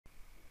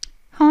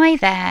Hi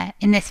there!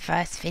 In this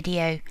first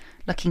video,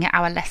 looking at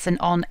our lesson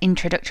on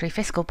introductory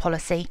fiscal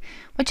policy,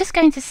 we're just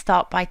going to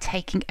start by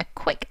taking a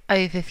quick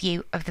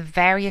overview of the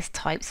various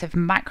types of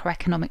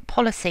macroeconomic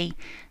policy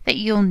that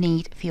you'll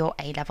need for your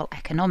A-level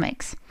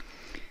economics.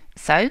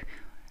 So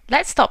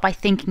let's start by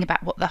thinking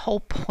about what the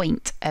whole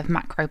point of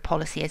macro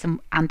policy is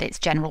and its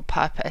general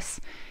purpose.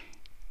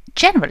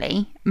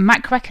 Generally,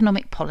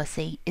 macroeconomic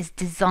policy is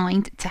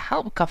designed to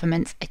help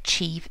governments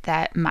achieve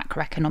their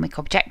macroeconomic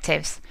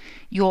objectives.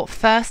 Your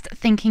first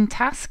thinking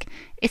task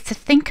is to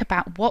think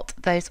about what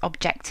those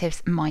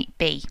objectives might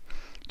be.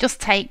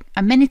 Just take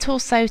a minute or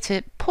so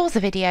to pause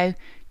the video,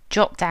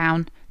 jot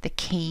down the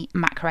key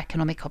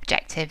macroeconomic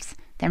objectives,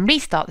 then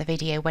restart the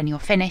video when you're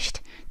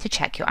finished to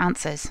check your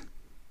answers.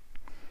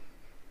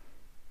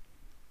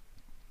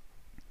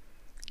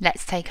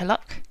 Let's take a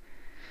look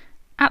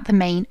at the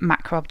main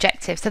macro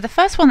objectives. So the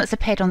first one that's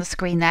appeared on the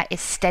screen there is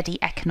steady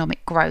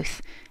economic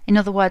growth. In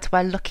other words,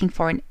 we're looking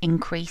for an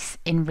increase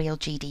in real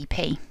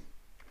GDP.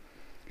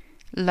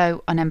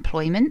 Low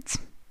unemployment,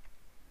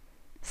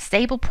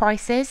 stable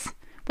prices,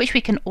 which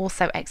we can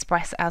also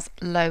express as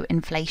low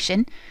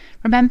inflation.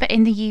 Remember,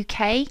 in the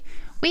UK,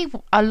 we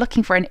are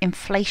looking for an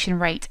inflation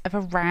rate of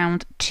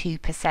around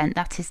 2%.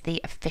 That is the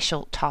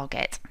official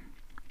target.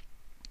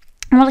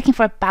 And we're looking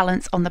for a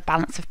balance on the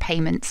balance of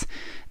payments.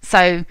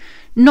 So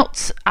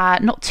not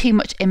too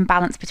much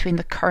imbalance between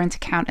the current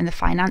account and the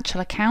financial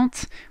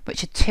account,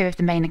 which are two of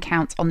the main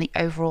accounts on the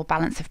overall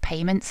balance of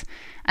payments.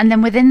 And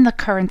then within the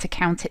current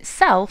account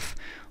itself,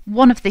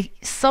 one of the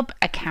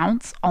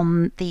sub-accounts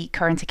on the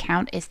current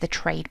account is the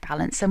trade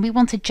balance. And we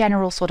want a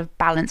general sort of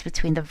balance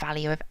between the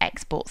value of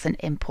exports and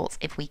imports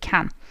if we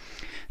can.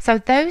 So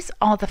those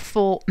are the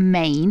four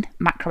main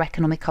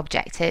macroeconomic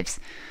objectives.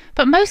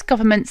 But most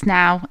governments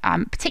now,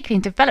 particularly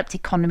in developed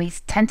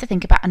economies, tend to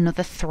think about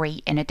another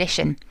three in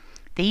addition.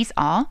 These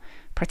are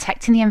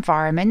protecting the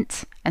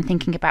environment and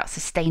thinking about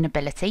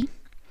sustainability,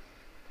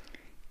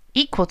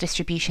 equal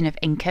distribution of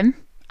income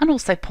and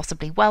also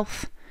possibly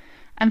wealth,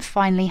 and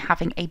finally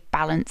having a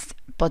balanced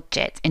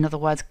budget, in other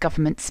words,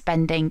 government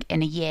spending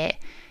in a year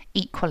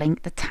equaling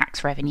the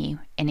tax revenue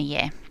in a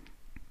year.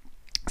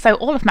 So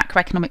all of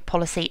macroeconomic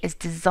policy is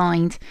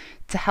designed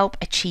to help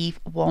achieve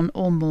one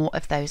or more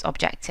of those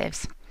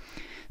objectives.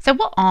 So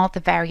what are the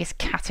various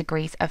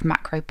categories of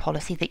macro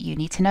policy that you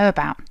need to know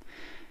about?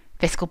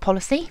 Fiscal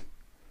policy,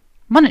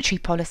 monetary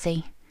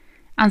policy,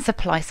 and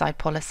supply side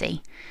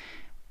policy.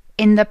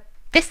 In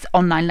this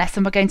online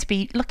lesson, we're going to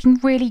be looking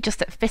really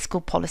just at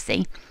fiscal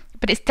policy,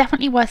 but it's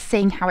definitely worth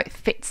seeing how it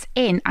fits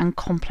in and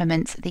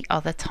complements the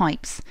other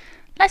types.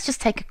 Let's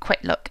just take a quick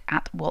look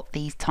at what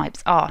these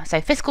types are.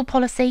 So fiscal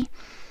policy,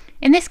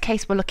 in this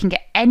case, we're looking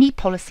at any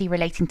policy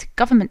relating to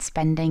government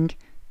spending,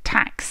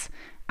 tax,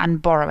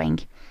 and borrowing.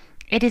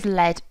 It is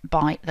led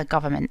by the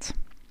government.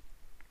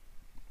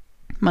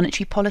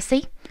 Monetary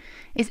policy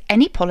is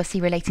any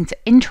policy relating to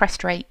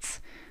interest rates,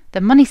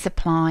 the money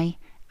supply,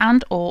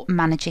 and or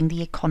managing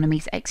the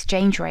economy's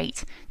exchange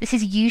rate. This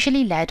is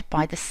usually led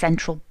by the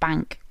central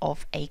bank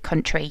of a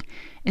country.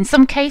 In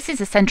some cases,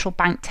 the central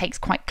bank takes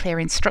quite clear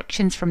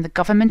instructions from the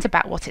government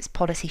about what its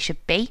policy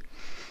should be.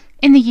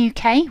 In the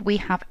UK, we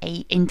have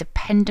an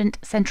independent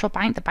central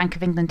bank. The Bank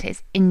of England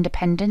is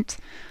independent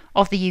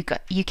of the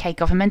UK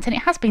government, and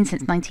it has been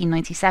since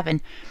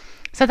 1997.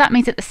 So that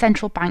means that the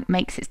central bank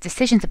makes its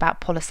decisions about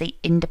policy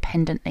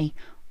independently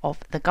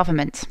of the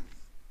government.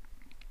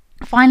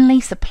 Finally,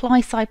 supply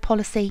side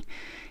policy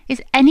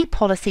is any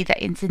policy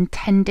that is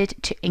intended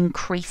to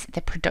increase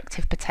the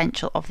productive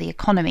potential of the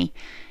economy.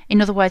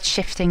 In other words,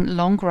 shifting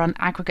long-run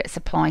aggregate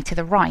supply to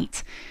the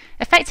right.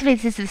 Effectively,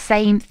 this is the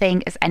same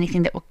thing as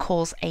anything that would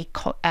cause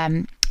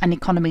an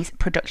economy's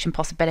production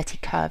possibility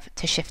curve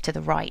to shift to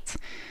the right.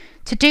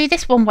 To do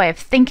this, one way of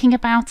thinking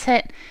about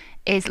it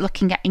is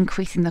looking at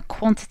increasing the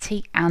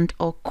quantity and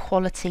or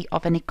quality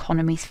of an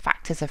economy's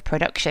factors of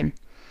production.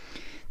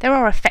 There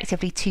are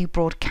effectively two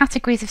broad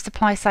categories of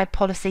supply side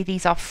policy.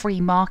 These are free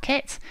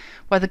market,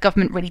 where the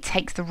government really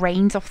takes the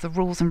reins off the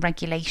rules and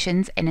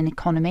regulations in an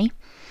economy,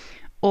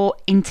 or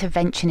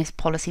interventionist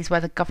policies,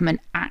 where the government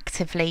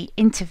actively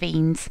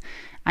intervenes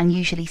and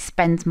usually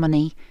spends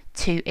money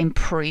to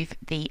improve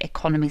the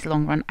economy's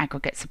long-run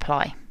aggregate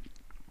supply.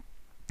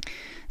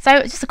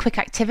 So just a quick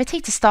activity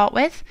to start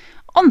with.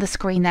 On the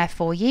screen there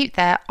for you,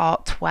 there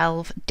are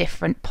 12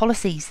 different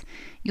policies.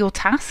 Your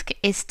task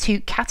is to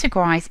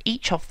categorise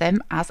each of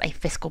them as a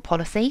fiscal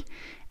policy,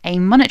 a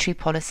monetary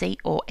policy,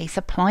 or a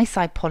supply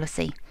side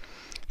policy.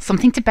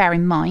 Something to bear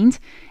in mind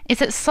is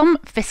that some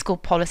fiscal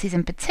policies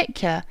in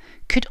particular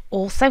could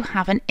also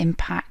have an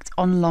impact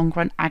on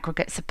long-run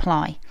aggregate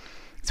supply.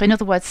 So in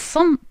other words,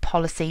 some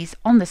policies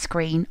on the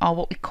screen are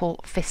what we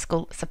call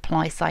fiscal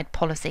supply side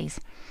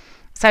policies.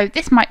 So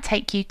this might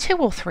take you 2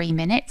 or 3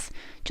 minutes.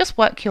 Just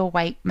work your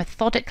way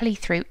methodically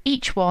through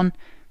each one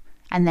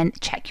and then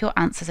check your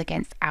answers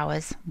against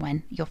ours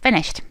when you're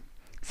finished.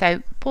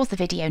 So pause the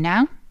video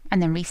now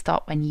and then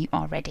restart when you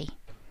are ready.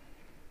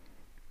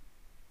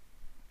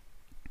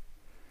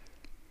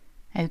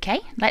 Okay,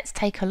 let's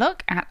take a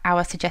look at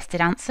our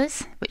suggested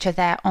answers, which are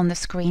there on the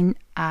screen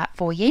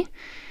for you.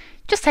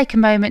 Just take a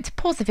moment to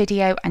pause the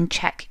video and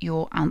check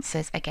your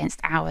answers against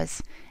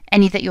ours.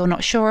 Any that you're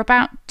not sure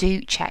about,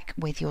 do check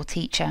with your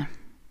teacher.